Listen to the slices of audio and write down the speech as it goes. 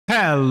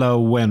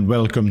Hello and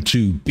welcome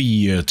to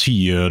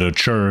BierTier, the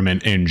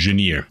German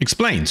engineer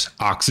explains,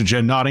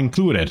 oxygen not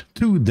included.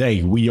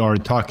 Today we are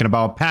talking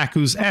about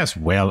Pacus as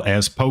well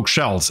as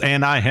Pokeshells,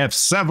 and I have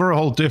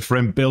several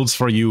different builds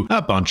for you,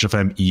 a bunch of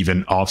them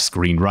even off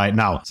screen right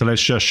now. So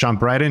let's just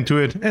jump right into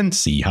it and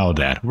see how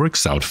that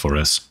works out for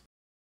us.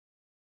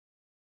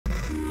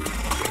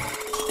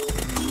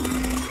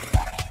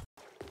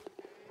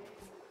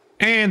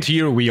 And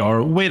here we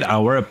are with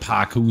our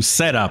Pacu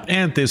setup,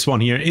 and this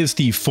one here is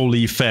the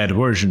fully fed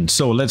version.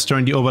 So let's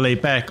turn the overlay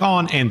back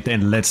on and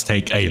then let's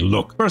take a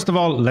look. First of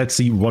all, let's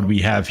see what we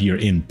have here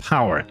in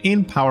power.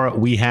 In power,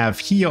 we have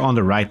here on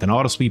the right an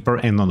auto sweeper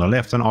and on the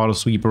left an auto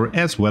sweeper,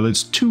 as well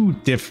as two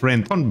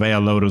different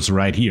conveyor loaders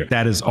right here.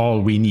 That is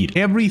all we need.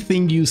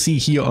 Everything you see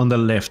here on the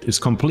left is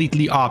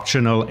completely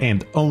optional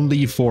and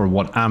only for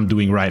what I'm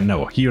doing right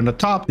now. Here on the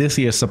top, this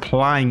here is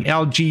supplying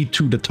algae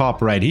to the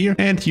top right here,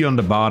 and here on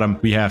the bottom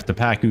we have the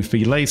Pacu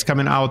fillets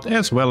coming out,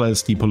 as well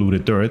as the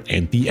polluted dirt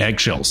and the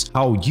eggshells.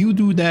 How you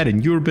do that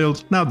in your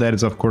build, now that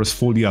is of course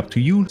fully up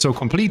to you, so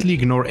completely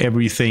ignore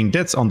everything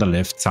that's on the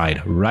left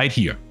side right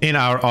here. In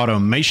our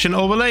automation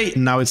overlay,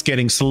 now it's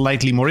getting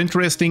slightly more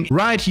interesting.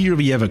 Right here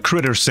we have a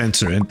critter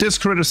sensor, and this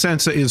critter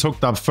sensor is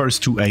hooked up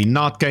first to a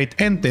NOT gate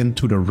and then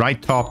to the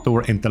right top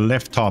door and the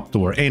left top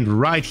door, and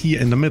right here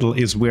in the middle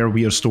is where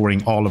we are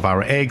storing all of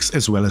our eggs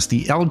as well as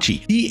the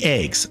algae. The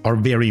eggs are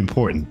very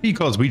important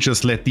because we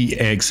just let the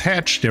eggs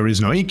hatch. There is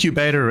no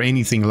incubator or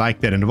anything like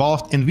that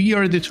involved, and we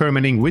are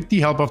determining with the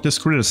help of this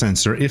critter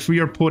sensor if we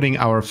are putting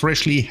our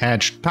freshly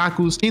hatched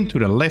Pacus into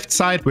the left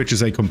side, which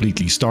is a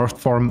completely starved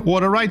farm, or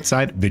the right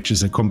side, which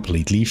is a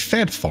completely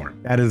fed farm.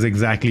 That is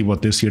exactly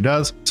what this here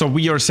does. So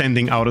we are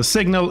sending out a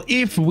signal.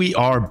 If we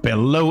are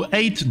below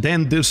 8,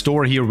 then this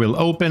door here will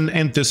open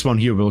and this one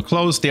here will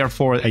close.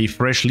 Therefore, a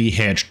freshly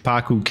hatched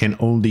Pacu can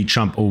only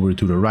jump over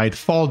to the right,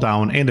 fall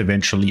down, and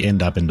eventually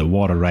end up in the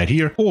water right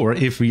here. Or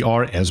if we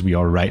are, as we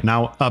are right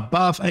now,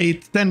 above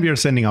 8, then we are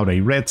sending out a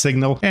red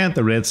signal, and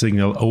the red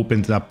signal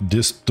opens up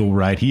this door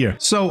right here.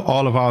 So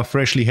all of our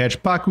freshly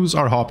hatched Pacus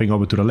are hopping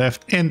over to the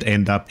left and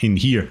end up in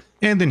here.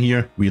 And in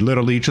here, we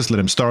literally just let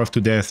them starve to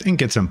death and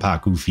get some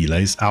Pacu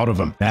fillets out of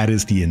them. That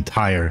is the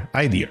entire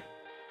idea.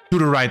 To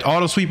the right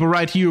auto sweeper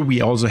right here,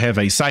 we also have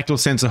a cycle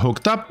sensor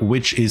hooked up,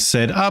 which is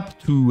set up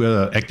to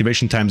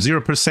activation time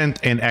 0%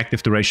 and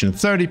active duration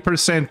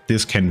 30%.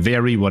 This can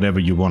vary whatever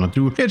you want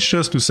to do. It's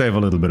just to save a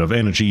little bit of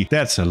energy.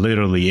 That's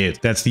literally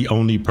it. That's the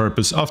only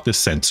purpose of this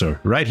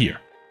sensor right here.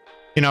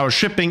 In our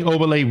shipping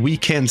overlay, we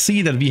can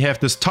see that we have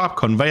this top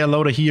conveyor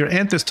loader here,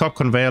 and this top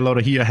conveyor loader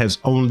here has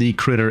only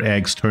critter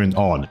eggs turned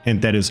on, and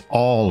that is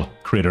all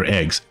critter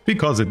eggs,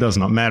 because it does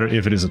not matter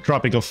if it is a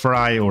tropical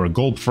fry or a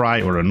gold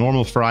fry or a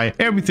normal fry.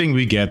 Everything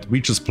we get,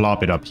 we just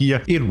plop it up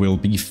here, it will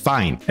be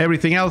fine.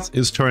 Everything else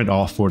is turned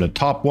off for the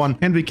top one,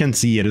 and we can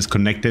see it is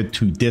connected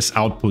to this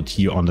output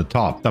here on the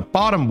top. The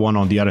bottom one,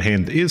 on the other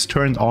hand, is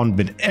turned on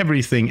with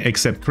everything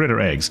except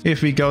critter eggs.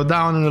 If we go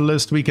down in the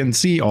list, we can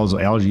see also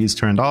algae is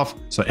turned off,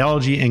 so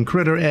algae and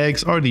critter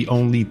eggs are the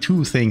only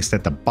two things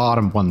that the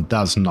bottom one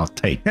does not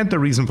take. And the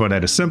reason for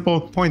that is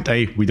simple. Point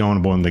A, we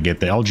don't want to get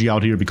the algae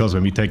out here, because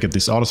when we take it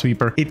this auto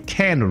sweeper, it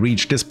can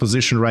reach this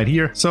position right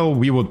here. So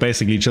we would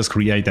basically just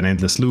create an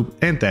endless loop,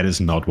 and that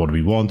is not what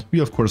we want.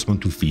 We of course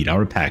want to feed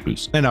our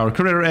Pacus. And our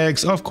critter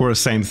eggs, of course,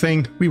 same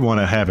thing. We want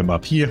to have them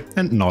up here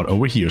and not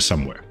over here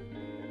somewhere.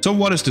 So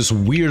what is this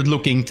weird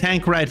looking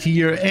tank right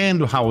here,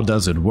 and how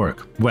does it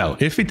work? Well,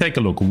 if we take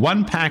a look,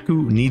 one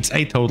Pacu needs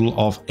a total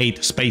of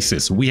 8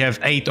 spaces. We have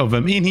 8 of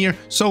them in here,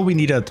 so we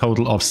need a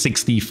total of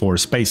 64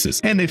 spaces.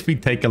 And if we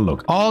take a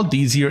look, all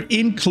these here,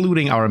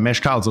 including our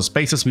mesh tiles of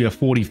spaces, we have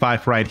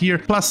 45 right here,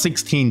 plus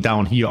 16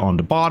 down here on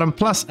the bottom,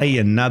 plus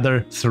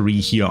another 3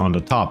 here on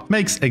the top.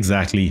 Makes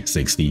exactly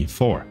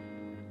 64.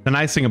 The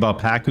nice thing about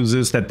Pacus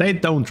is that they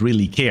don't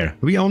really care.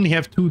 We only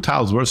have 2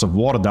 tiles worth of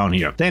water down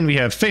here. Then we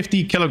have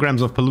 50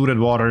 kilograms of polluted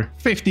water,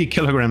 50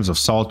 kilograms of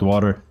salt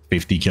water,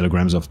 50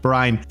 kilograms of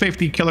brine,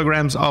 50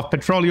 kilograms of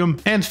petroleum,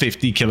 and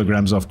 50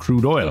 kilograms of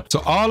crude oil.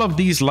 So all of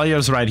these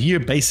layers right here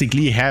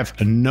basically have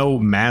no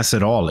mass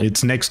at all.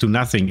 It's next to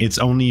nothing. It's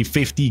only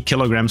 50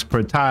 kilograms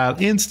per tile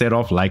instead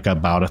of like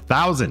about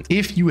 1,000.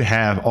 If you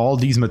have all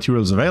these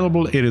materials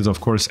available, it is of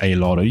course a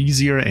lot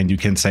easier and you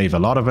can save a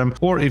lot of them.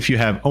 Or if you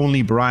have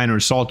only brine or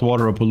salt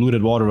water or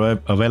polluted water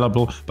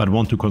available but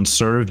want to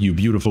conserve your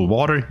beautiful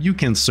water, you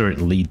can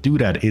certainly do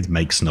that. It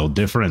makes no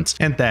difference.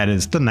 And that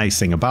is the nice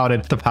thing about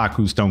it. The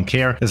Pacus don't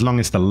care as long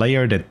as the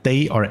layer that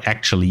they are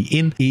actually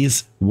in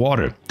is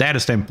water. That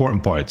is the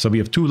important part. So we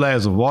have 2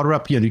 layers of water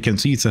up here, and you can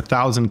see it's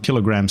 1,000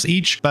 kilograms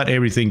each, but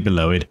everything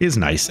below it is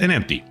nice and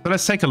empty. So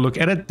let's take a look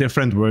at a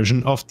different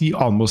version of the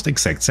almost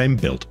exact same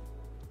build.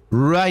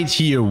 Right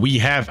here we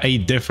have a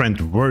different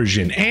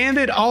version, and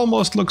it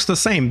almost looks the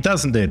same,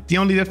 doesn't it? The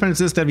only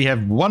difference is that we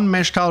have 1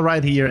 mesh tile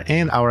right here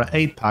and our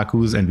 8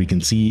 Pacus, and we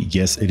can see,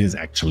 yes, it is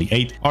actually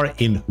 8, are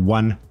in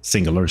 1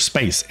 singular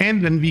space.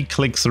 And when we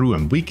click through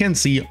them, we can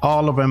see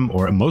all of them,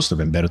 or most of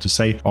them better to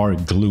say, are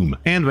gloom.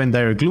 And when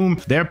they're gloom,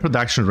 their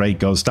production rate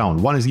goes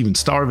down. One is even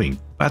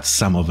starving, but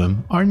some of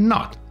them are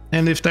not.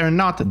 And if they're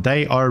not,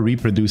 they are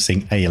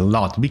reproducing a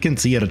lot. We can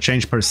see that a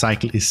change per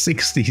cycle is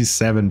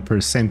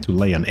 67% to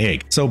lay an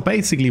egg. So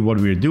basically what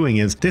we're doing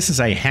is this is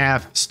a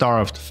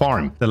half-starved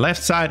farm. The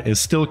left side is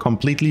still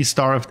completely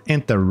starved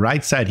and the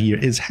right side here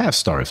is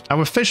half-starved.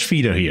 Our fish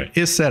feeder here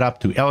is set up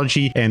to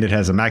algae and it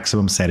has a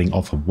maximum setting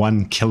of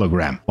 1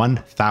 kilogram,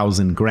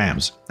 1000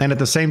 grams. And at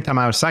the same time,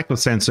 our cycle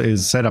sensor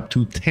is set up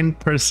to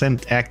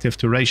 10% active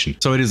duration.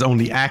 So it is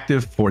only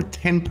active for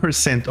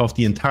 10% of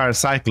the entire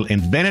cycle.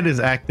 And when it is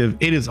active,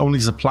 it is only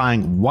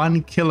supplying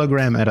 1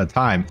 kilogram at a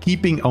time,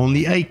 keeping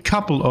only a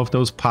couple of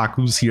those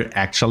Pacus here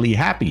actually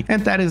happy.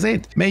 And that is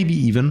it, maybe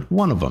even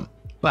one of them.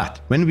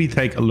 But when we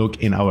take a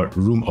look in our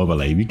room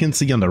overlay, we can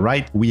see on the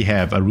right, we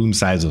have a room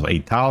size of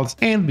 8 tiles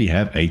and we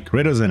have 8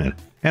 critters in it.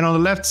 And on the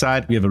left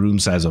side, we have a room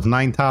size of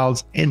 9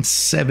 tiles and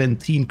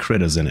 17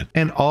 critters in it.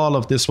 And all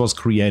of this was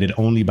created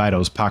only by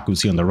those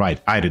Pacus here on the right.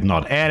 I did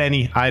not add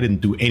any, I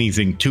didn't do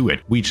anything to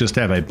it. We just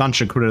have a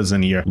bunch of critters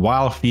in here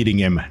while feeding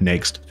them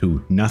next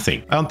to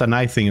nothing. And the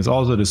nice thing is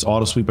also this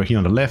auto sweeper here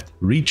on the left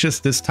reaches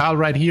this tile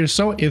right here.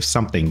 So if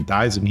something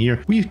dies in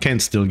here, we can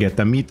still get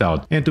the meat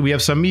out. And do we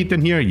have some meat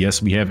in here?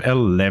 Yes, we have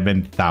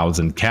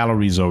 11,000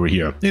 calories over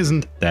here.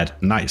 Isn't that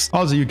nice?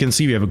 Also, you can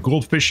see we have a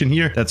goldfish in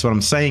here. That's what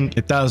I'm saying.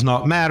 It does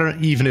not matter.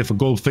 Even if a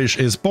goldfish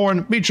is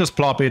born, we just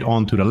plop it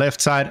onto the left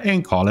side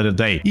and call it a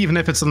day. Even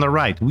if it's on the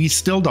right, we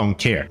still don't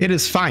care. It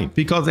is fine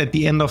because at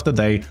the end of the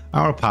day,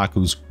 our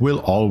Pacus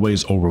will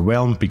always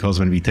overwhelm, because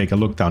when we take a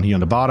look down here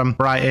on the bottom,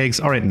 fry eggs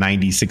are at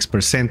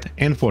 96%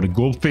 and for the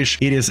goldfish,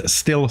 it is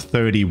still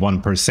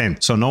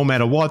 31%. So no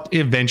matter what,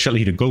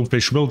 eventually the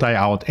goldfish will die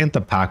out and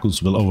the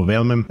Pacus will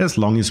overwhelm him as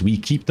long as we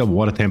keep the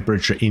water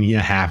temperature in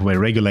here halfway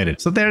regulated.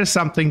 So there is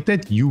something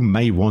that you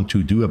may want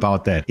to do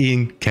about that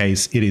in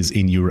case it is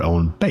in your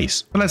own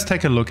base. But let's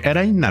take a look at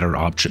another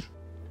option.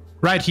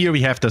 Right here we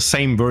have the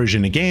same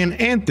version again,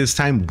 and this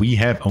time we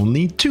have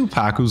only 2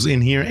 Pacus in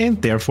here, and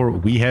therefore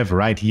we have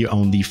right here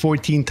only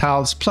 14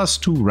 tiles plus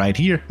 2 right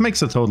here,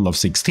 makes a total of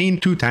 16.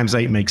 2 times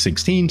 8 makes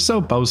 16,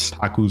 so both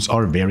Pacus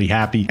are very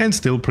happy and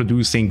still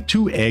producing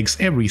 2 eggs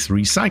every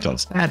 3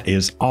 cycles. That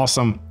is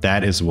awesome.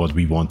 That is what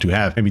we want to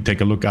have. And we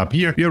take a look up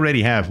here, we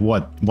already have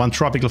what, 1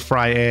 tropical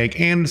fry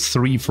egg and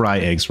 3 fry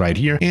eggs right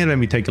here. And when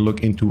we take a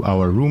look into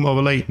our room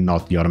overlay,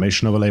 not the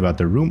automation overlay but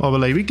the room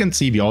overlay, we can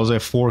see we also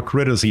have 4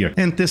 critters here,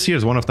 and this here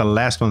is one of the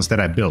last ones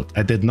that I built.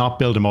 I did not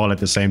build them all at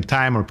the same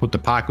time or put the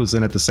Pacus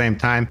in at the same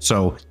time,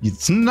 so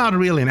it's not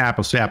really an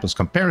apples to apples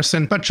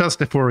comparison, but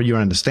just for your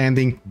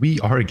understanding, we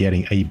are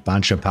getting a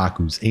bunch of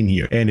Pacus in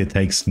here and it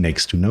takes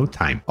next to no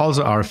time.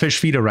 Also, our fish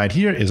feeder right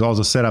here is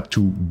also set up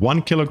to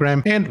 1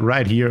 kilogram, and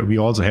right here we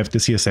also have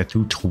this here set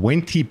to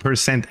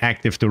 20%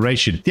 active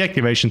duration. The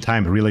activation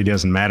time really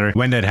doesn't matter.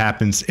 When that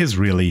happens is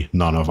really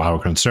none of our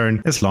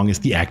concern, as long as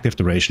the active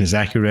duration is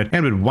accurate.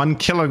 And with 1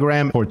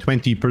 kilogram or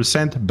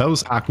 20%,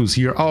 those Pacus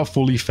here are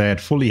fully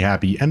fed, fully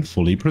happy and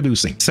fully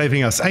producing,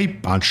 saving us a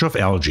bunch of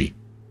algae.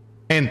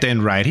 And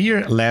then right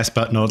here, last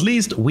but not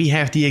least, we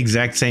have the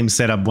exact same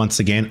setup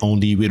once again,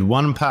 only with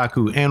 1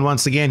 Pacu. And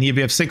once again, here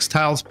we have 6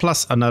 tiles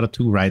plus another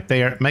 2 right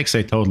there, makes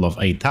a total of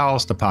 8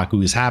 tiles. The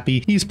Pacu is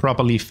happy, he's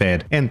properly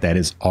fed, and that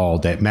is all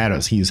that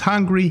matters. He is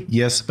hungry,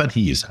 yes, but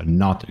he is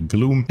not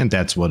gloom, and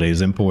that's what is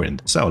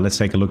important. So let's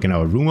take a look in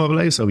our room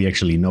overlay so we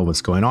actually know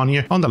what's going on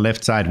here. On the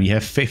left side, we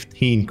have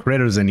 15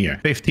 critters in here,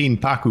 15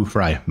 Pacu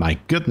fry. My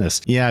goodness.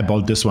 Yeah, I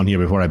built this one here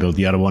before I built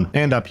the other one.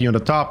 And up here on the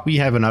top, we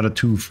have another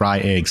 2 fry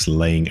eggs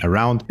laying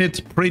around. It's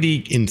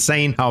pretty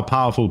insane how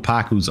powerful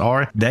Pacus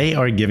are. They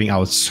are giving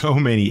out so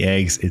many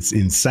eggs. It's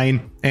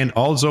insane. And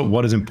also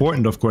what is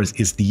important, of course,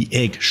 is the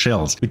egg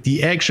shells. With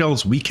the egg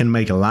shells, we can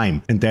make a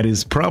lime, and that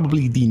is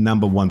probably the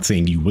 #1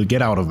 thing you will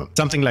get out of them.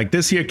 Something like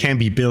this here can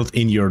be built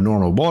in your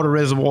normal water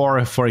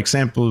reservoir. For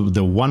example,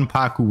 the 1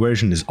 Pacu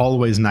version is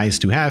always nice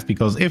to have,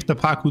 because if the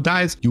Pacu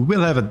dies, you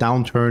will have a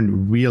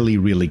downturn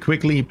really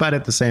quickly, but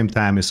at the same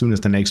time, as soon as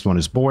the next one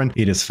is born,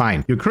 it is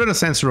fine. Your critter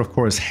sensor, of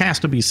course, has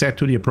to be set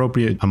to the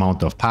appropriate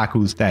amount of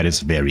Pacus. That is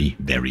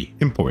very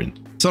important.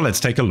 So let's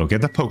take a look at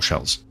the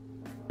Pokeshells.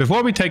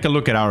 Before we take a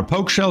look at our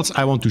Pokeshells,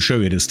 I want to show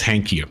you this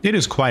tank here. It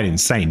is quite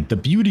insane. The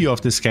beauty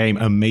of this game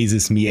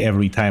amazes me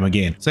every time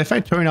again. So if I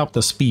turn up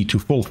the speed to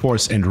full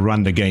force and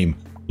run the game,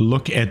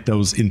 look at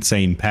those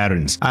insane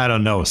patterns. I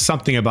don't know,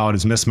 something about it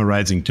is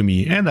mesmerizing to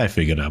me, and I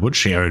figured I would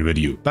share it with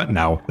you. But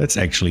now let's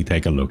actually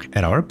take a look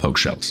at our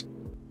Pokeshells.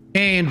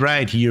 And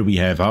right here we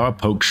have our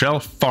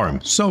Pokeshell farm.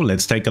 So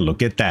let's take a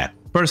look at that.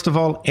 First of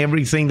all,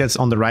 everything that's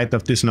on the right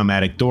of this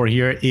nomadic door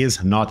here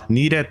is not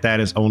needed. That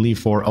is only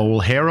for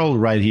old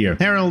Harold right here.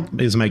 Harold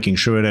is making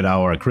sure that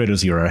our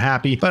critters here are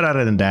happy, but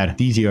other than that,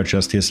 these are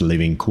just his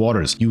living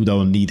quarters. You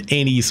don't need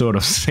any sort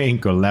of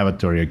sink or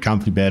lavatory or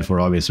comfy bed for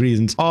obvious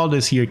reasons. All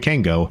this here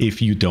can go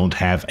if you don't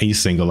have a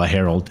single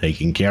Harold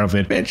taking care of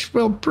it, which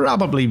will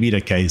probably be the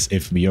case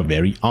if we are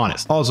very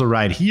honest. Also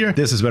right here,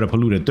 this is where the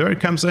polluted dirt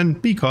comes in,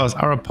 because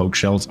our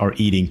Pokeshells are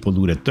eating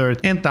polluted dirt,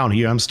 and down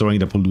here I'm storing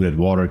the polluted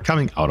water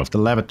coming out of the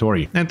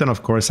lavatory. And then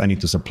of course I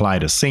need to supply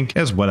the sink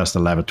as well as the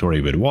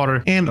lavatory with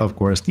water, and of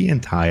course the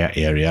entire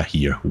area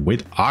here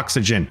with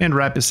oxygen. And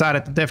right beside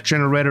it, the depth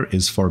generator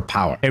is for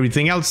power.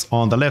 Everything else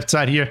on the left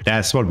side here,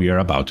 that's what we are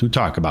about to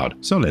talk about.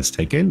 So let's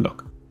take a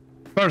look.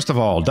 First of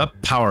all, the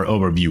power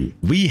overview.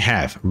 We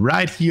have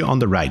right here on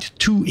the right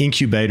 2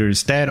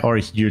 incubators that are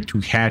here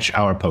to hatch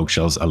our poke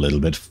shells a little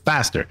bit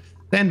faster.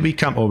 Then we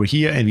come over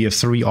here and we have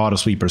 3 auto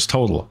sweepers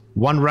total.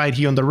 1 right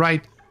here on the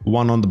right,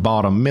 1 on the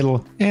bottom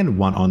middle, and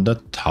 1 on the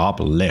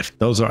top left.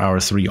 Those are our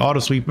 3 auto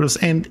sweepers,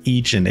 and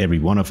each and every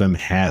one of them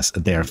has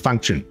their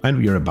function, and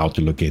we are about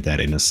to look at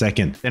that in a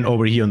second. Then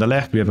over here on the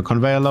left we have a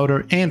conveyor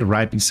loader, and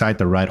right beside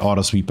the right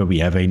auto sweeper we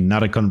have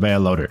another conveyor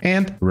loader,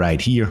 and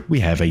right here we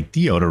have a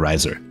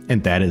deodorizer.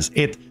 And that is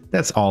it.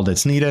 That's all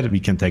that's needed. We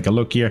can take a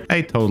look here.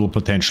 A total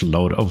potential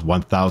load of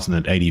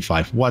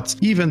 1085 watts,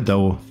 even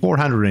though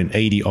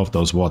 480 of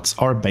those watts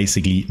are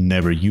basically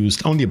never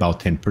used, only about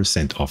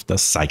 10% of the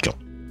cycle.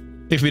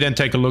 If we then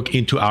take a look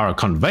into our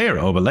conveyor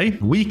overlay,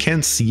 we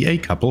can see a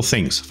couple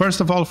things.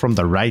 First of all, from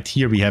the right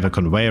here, we have a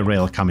conveyor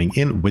rail coming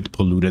in with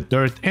polluted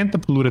dirt, and the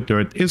polluted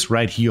dirt is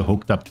right here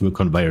hooked up to a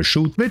conveyor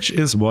chute, which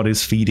is what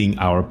is feeding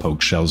our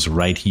poke shells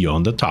right here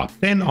on the top.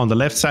 Then on the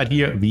left side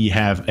here, we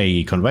have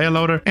a conveyor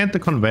loader, and the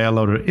conveyor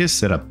loader is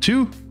set up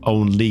to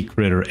only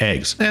critter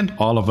eggs, and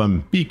all of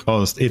them,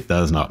 because it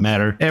does not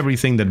matter.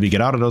 Everything that we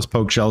get out of those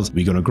poke shells,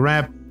 we're gonna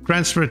grab,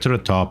 transfer it to the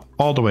top,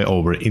 all the way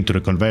over into the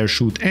conveyor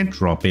chute, and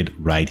drop it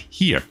right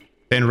here.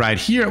 Then right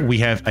here we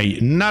have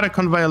another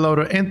conveyor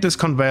loader, and this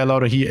conveyor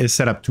loader here is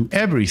set up to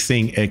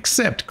everything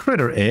except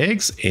critter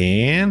eggs.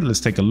 And let's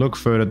take a look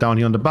further down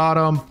here on the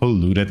bottom,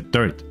 polluted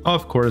dirt.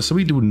 Of course,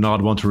 we do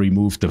not want to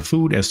remove the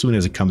food as soon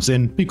as it comes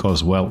in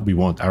because, well, we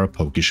want our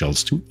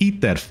POKESHELLS to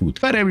eat that food.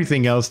 But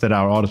everything else that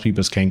our auto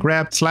sweepers can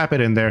grab, slap it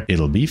in there,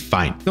 it'll be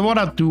fine. So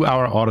what do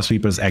our auto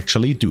sweepers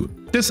actually do?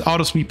 This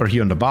auto sweeper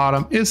here on the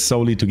bottom is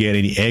solely to get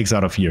any eggs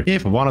out of here.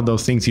 If one of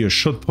those things here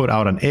should put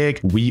out an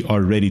egg, we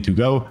are ready to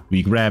go.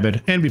 We grab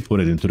it and we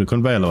put it into the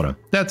conveyor loader.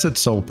 That's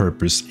its sole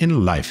purpose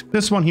in life.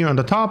 This one here on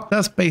the top,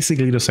 that's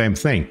basically the same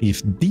thing.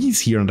 If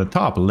these here on the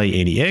top lay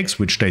any eggs,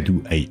 which they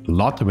do a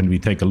lot when we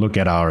take a look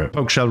at our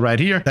pokeshell right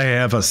here, they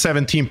have a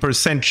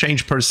 17%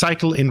 change per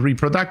cycle in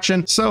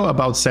reproduction. So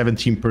about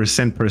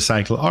 17% per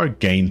cycle are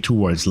gained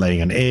towards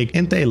laying an egg,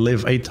 and they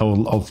live a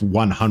total of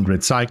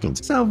 100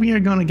 cycles. So we are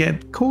gonna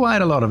get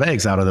quite a lot of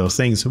eggs out of those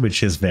things,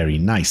 which is very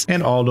nice.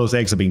 And all those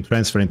eggs are being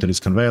transferred into this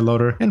conveyor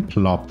loader and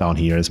plopped down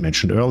here as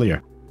mentioned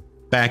earlier.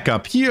 Back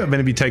up here,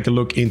 when we take a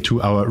look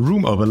into our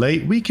room overlay,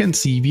 we can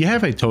see we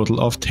have a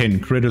total of 10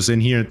 critters in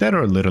here that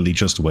are literally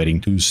just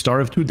waiting to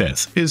starve to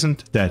death.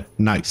 Isn't that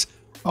nice?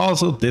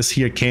 Also, this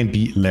here can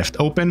be left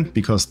open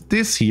because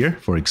this here,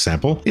 for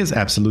example, is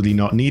absolutely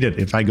not needed.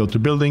 If I go to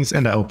buildings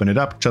and I open it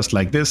up just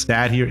like this,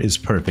 that here is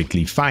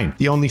perfectly fine.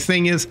 The only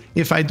thing is,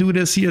 if I do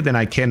this here, then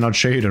I cannot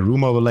show you the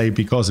room overlay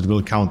because it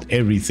will count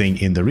everything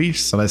in the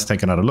reach. So let's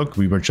take another look.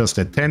 We were just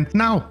at 10.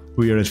 Now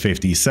we are at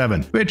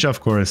 57, which of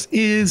course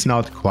is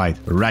not quite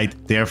right.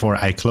 Therefore,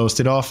 I closed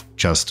it off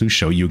just to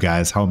show you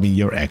guys how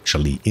many are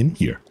actually in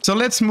here. So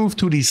let's move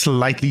to the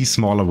slightly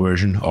smaller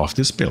version of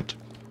this build.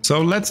 So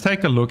let's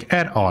take a look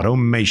at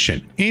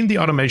automation. In the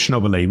automation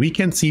overlay, we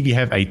can see we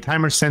have a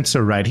timer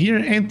sensor right here,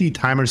 and the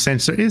timer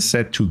sensor is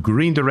set to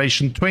green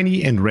duration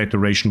 20 and red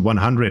duration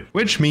 100,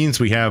 which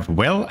means we have,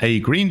 well, a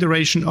green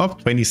duration of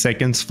 20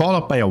 seconds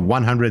followed by a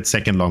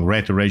 100-second long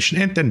red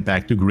duration and then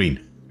back to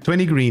green.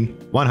 20 green,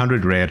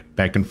 100 red,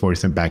 back and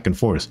forth and back and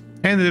forth.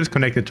 And it is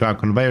connected to our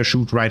conveyor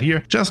chute right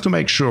here, just to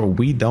make sure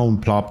we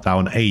don't plop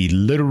down a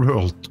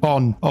literal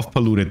ton of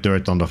polluted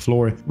dirt on the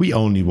floor. We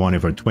only want it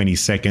for 20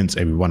 seconds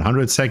every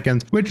 100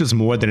 seconds, which is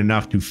more than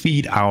enough to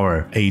feed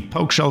our 8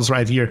 poke shells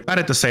right here. But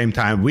at the same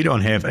time, we don't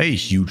have a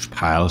huge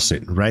pile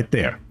sitting right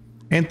there.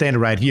 And then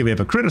right here we have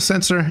a critter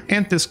sensor,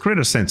 and this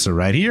critter sensor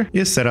right here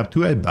is set up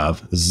to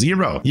above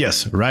 0.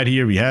 Yes, right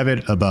here we have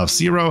it above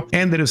 0,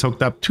 and it is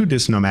hooked up to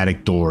this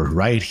pneumatic door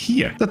right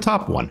here, the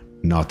top one,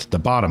 not the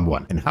bottom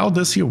one. And how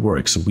this here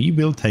works, we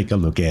will take a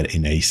look at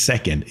in a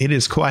second. It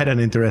is quite an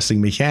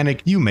interesting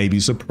mechanic. You may be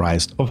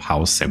surprised of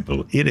how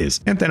simple it is.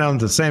 And then at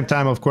the same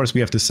time, of course,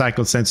 we have the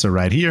cycle sensor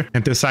right here.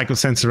 And the cycle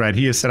sensor right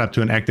here is set up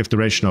to an active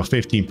duration of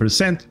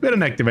 15% with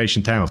an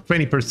activation time of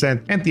 20.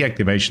 And the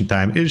activation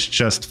time is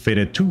just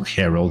fitted to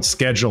Herald's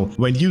schedule.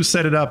 When you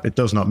set it up, it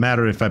does not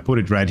matter if I put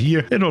it right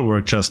here. It'll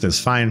work just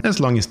as fine as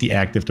long as the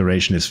active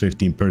duration is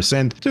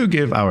 15% to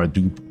give our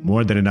dupe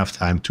more than enough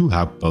time to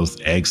hatch both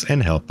eggs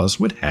and help us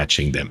with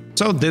hatching them.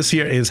 So this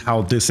here is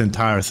how this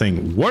entire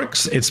thing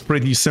works. It's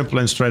pretty simple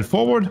and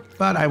straightforward,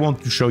 but I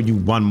want to show you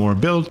one more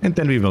build, and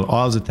then we will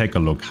also take a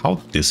look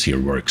how this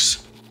here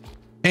works.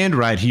 And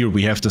right here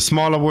we have the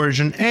smaller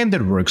version, and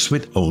it works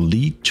with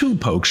only 2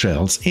 poke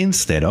shells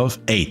instead of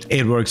 8.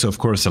 It works of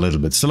course a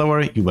little bit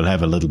slower, you will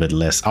have a little bit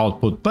less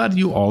output, but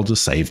you also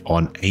save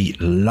on a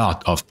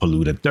lot of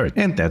polluted dirt,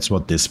 and that's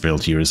what this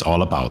build here is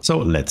all about. So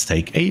let's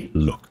take a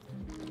look.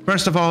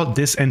 First of all,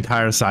 this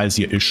entire size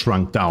here is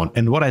shrunk down,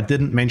 and what I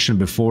didn't mention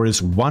before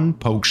is one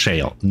poke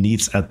shell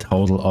needs a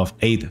total of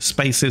 8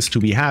 spaces to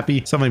be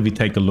happy. So when we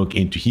take a look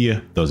into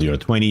here, those are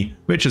 20,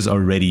 which is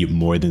already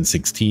more than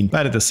 16,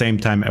 but at the same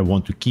time I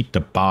want to keep the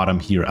bottom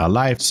here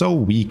alive so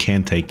we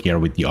can take care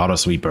with the auto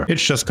sweeper.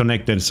 It's just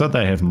connected so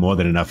that I have more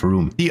than enough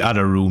room. The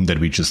other room that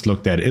we just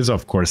looked at is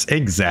of course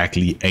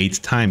exactly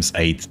 8 times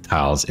 8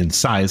 tiles in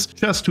size,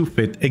 just to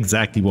fit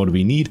exactly what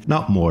we need,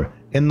 not more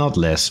and not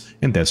less,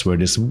 and that's where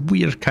this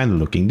weird kind of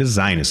looking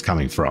design is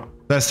coming from.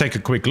 Let's take a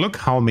quick look.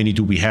 How many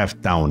do we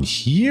have down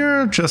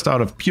here? Just out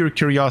of pure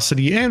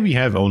curiosity, and we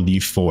have only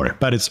 4,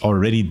 but it's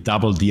already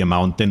double the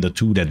amount than the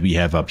 2 that we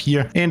have up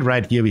here. And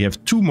right here we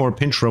have 2 more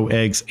pinch row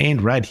eggs, and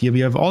right here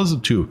we have also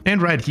 2.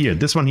 And right here,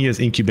 this one here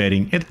is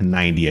incubating at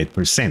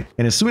 98%.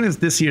 And as soon as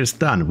this here is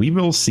done, we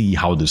will see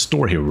how the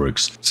store here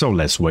works. So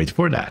let's wait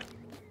for that.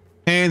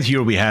 And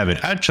here we have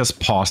it. I just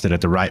paused it at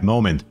the right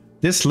moment.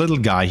 This little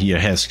guy here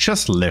has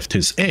just left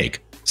his egg.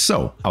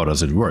 So how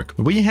does it work?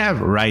 We have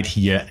right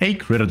here a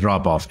critter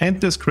drop off, and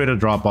this critter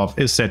drop off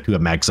is set to a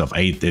max of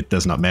 8. It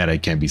does not matter,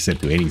 it can be set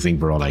to anything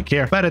for all I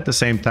care, but at the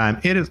same time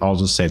it is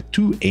also set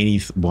to any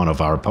one of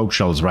our poke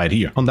shells right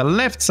here. On the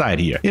left side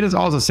here it is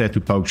also set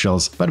to poke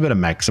shells, but with a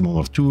maximum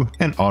of 2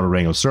 and auto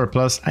wrangle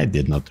surplus. I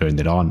did not turn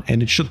it on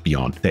and it should be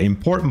on. The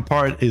important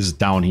part is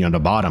down here on the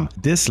bottom.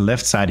 This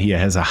left side here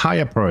has a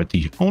higher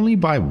priority only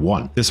by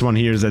 1. This one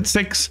here is at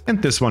 6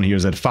 and this one here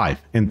is at 5,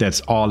 and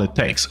that's all it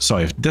takes. So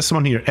if this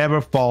one here ever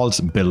falls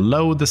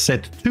below the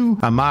set 2,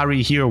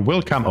 Amari here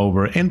will come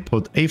over and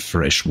put a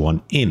fresh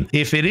one in.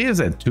 If it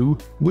is at 2,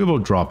 we will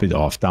drop it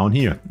off down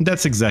here.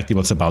 That's exactly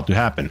what's about to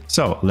happen.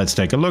 So let's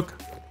take a look.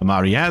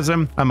 Amari has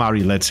him,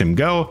 Amari lets him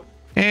go,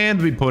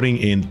 and we're putting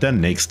in the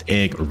next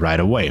egg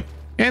right away.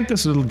 And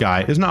this little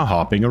guy is now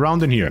hopping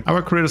around in here.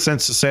 Our critter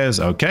sensor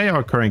says, okay,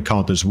 our current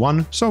count is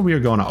 1, so we are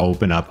gonna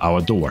open up our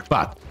door.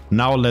 But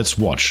now let's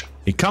watch.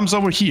 It comes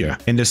over here,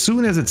 and as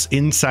soon as it's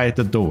inside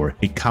the door,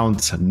 it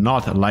counts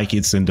not like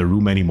it's in the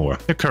room anymore.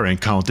 The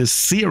current count is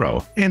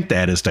 0, and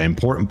that is the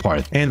important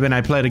part. And when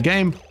I play the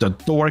game, the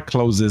door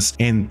closes,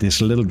 and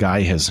this little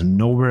guy has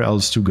nowhere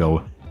else to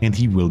go, and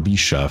he will be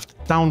shoved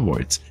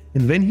downwards.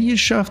 And when he is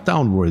shoved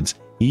downwards,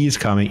 he is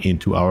coming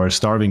into our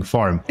starving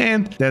farm,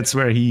 and that's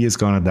where he is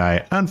gonna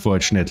die,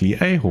 unfortunately,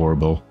 a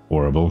horrible,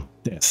 horrible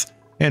death.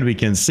 And we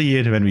can see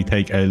it when we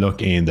take a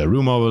look in the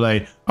room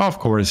overlay. Of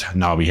course,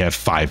 now we have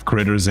 5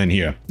 critters in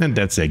here, and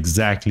that's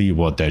exactly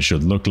what that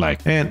should look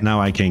like. And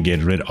now I can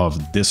get rid of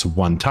this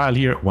one tile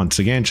here once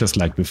again, just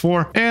like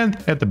before, and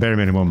at the bare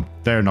minimum,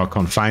 they're not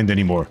confined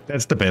anymore.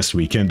 That's the best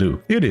we can do.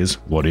 It is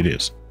what it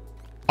is.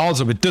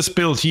 Also, with this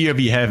build here,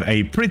 we have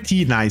a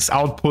pretty nice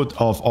output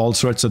of all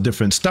sorts of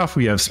different stuff.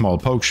 We have small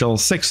poke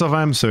shells, 6 of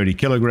them, 30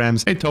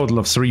 kilograms, a total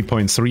of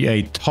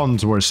 3.38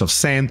 tons worth of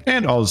sand,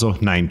 and also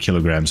 9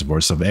 kilograms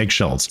worth of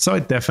eggshells. So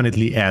it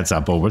definitely adds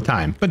up over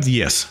time. But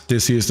yes,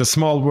 this is the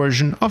small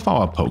version of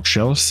our poke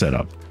shell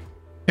setup.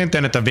 And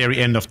then at the very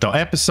end of the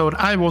episode,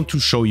 I want to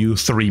show you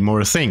 3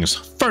 more things.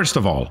 First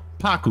of all,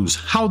 Pacus.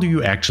 How do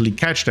you actually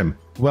catch them?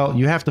 Well,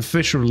 you have the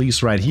fish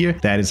release right here.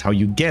 That is how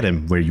you get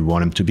him where you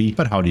want him to be.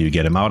 But how do you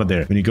get him out of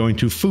there? When you go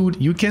into food,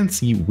 you can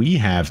see we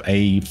have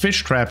a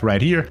fish trap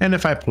right here. And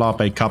if I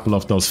plop a couple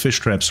of those fish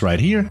traps right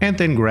here and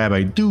then grab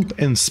a dupe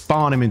and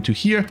spawn him into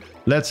here,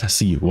 let's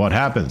see what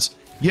happens.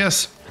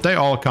 Yes, they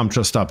all come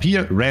just up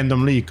here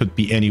randomly. It could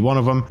be any one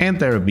of them, and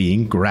they're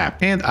being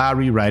grabbed. And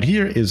Ari right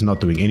here is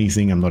not doing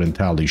anything. I'm not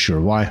entirely sure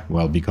why.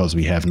 Well, because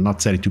we have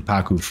not set it to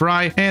Pacu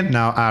fry, and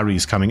now Ari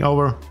is coming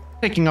over,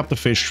 picking up the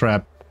fish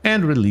trap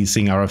and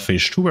releasing our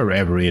fish to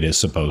wherever it is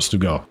supposed to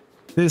go.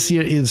 This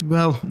here is,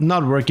 well,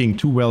 not working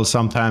too well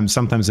sometimes.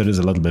 Sometimes it is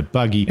a little bit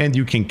buggy, and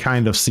you can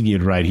kind of see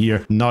it right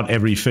here. Not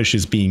every fish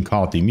is being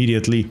caught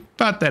immediately,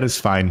 but that is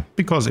fine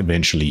because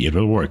eventually it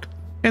will work.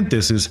 And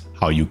this is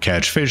how you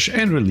catch fish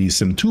and release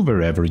them to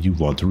wherever you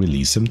want to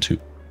release them to.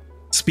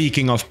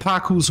 Speaking of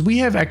Pacus, we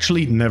have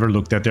actually never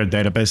looked at their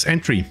database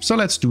entry, so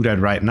let's do that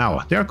right now.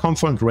 Their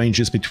confront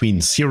range is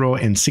between 0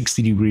 and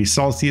 60 degrees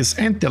Celsius,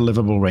 and their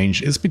livable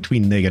range is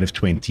between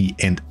 -20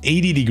 and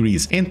 80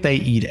 degrees, and they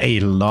eat a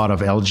lot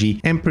of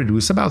algae and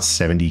produce about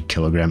 70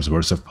 kilograms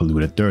worth of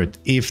polluted dirt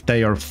if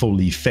they are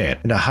fully fed.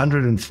 And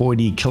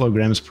 140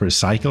 kilograms per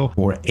cycle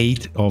for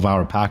 8 of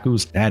our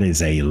Pacus, that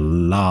is a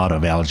lot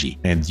of algae.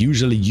 And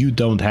usually you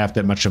don't have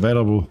that much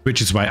available,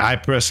 which is why I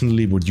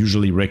personally would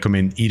usually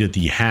recommend either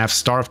the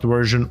half-starved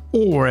version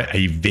or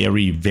a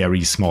very,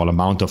 very small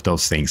amount of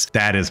those things.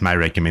 That is my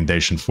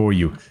recommendation for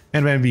you.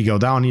 And when we go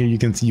down here, you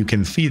can see you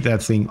can feed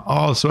that thing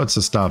all sorts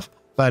of stuff.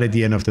 But at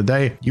the end of the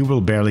day, you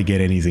will barely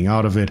get anything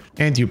out of it.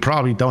 And you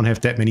probably don't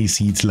have that many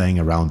seeds laying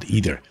around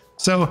either.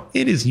 So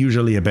it is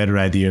usually a better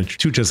idea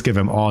to just give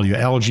him all your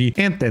algae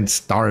and then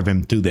starve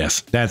him to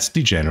death. That's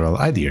the general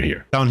idea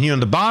here. Down here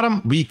on the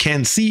bottom, we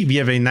can see we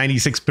have a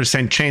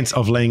 96% chance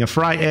of laying a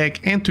fry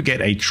egg, and to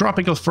get a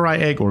tropical fry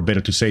egg, or better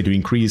to say to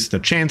increase the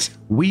chance,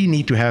 we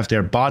need to have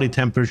their body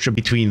temperature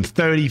between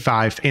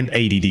 35 and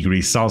 80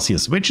 degrees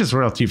Celsius, which is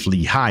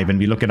relatively high. When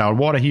we look at our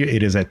water here,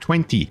 it is at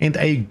 20, and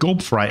a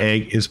gulp fry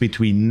egg is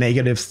between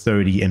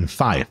 -30 and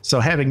 5. So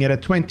having it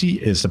at 20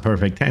 is the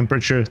perfect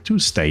temperature to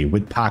stay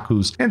with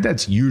Pacus, and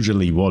that's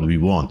usually what we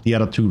want. The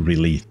other two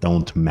really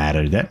don't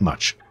matter that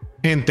much.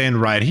 And then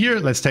right here,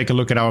 let's take a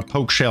look at our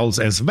Pokeshells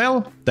as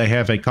well. They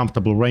have a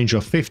comfortable range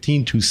of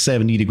 15 to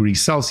 70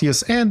 degrees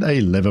Celsius and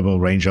a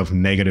livable range of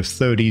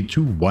 -30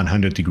 to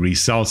 100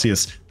 degrees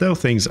Celsius. Those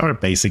things are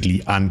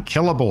basically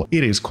unkillable.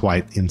 It is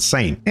quite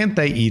insane. And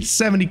they eat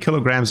 70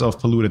 kilograms of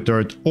polluted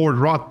dirt or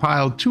rock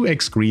pile to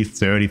excrete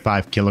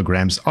 35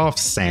 kilograms of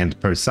sand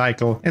per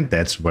cycle. And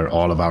that's where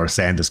all of our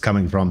sand is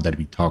coming from that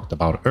we talked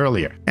about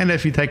earlier. And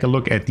if you take a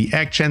look at the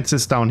egg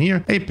chances down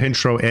here, a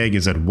pinch row egg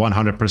is at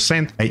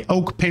 100%, a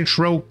oak pinch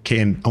row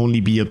can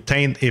only be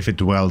obtained if it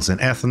dwells in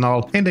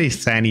ethanol, and a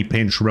sandy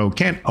pinch row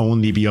can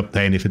only be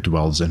obtained if it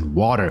dwells in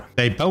water.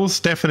 They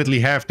both definitely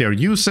have their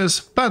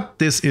uses, but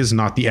this is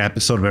not the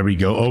episode where we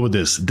go over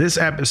this. This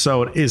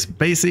episode is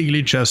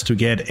basically just to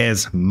get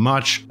as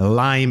much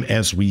lime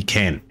as we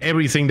can.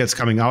 Everything that's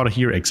coming out of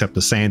here except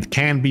the sand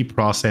can be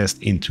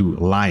processed into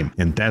lime,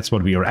 and that's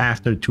what we are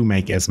after, to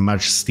make as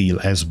much steel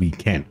as we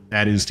can.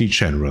 That is the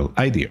general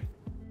idea.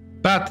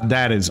 But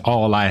that is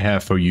all I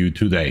have for you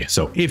today.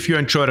 So if you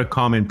enjoyed a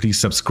comment, please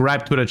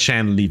subscribe to the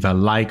channel, leave a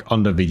like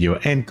on the video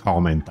and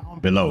comment down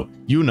below.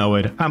 You know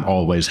it, I'm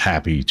always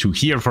happy to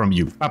hear from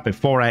you. But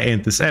before I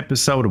end this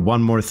episode,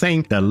 one more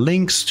thing. The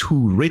links to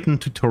written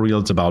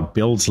tutorials about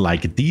builds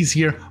like these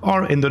here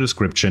are in the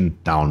description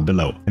down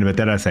below. And with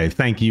that I say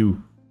thank you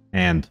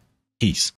and peace.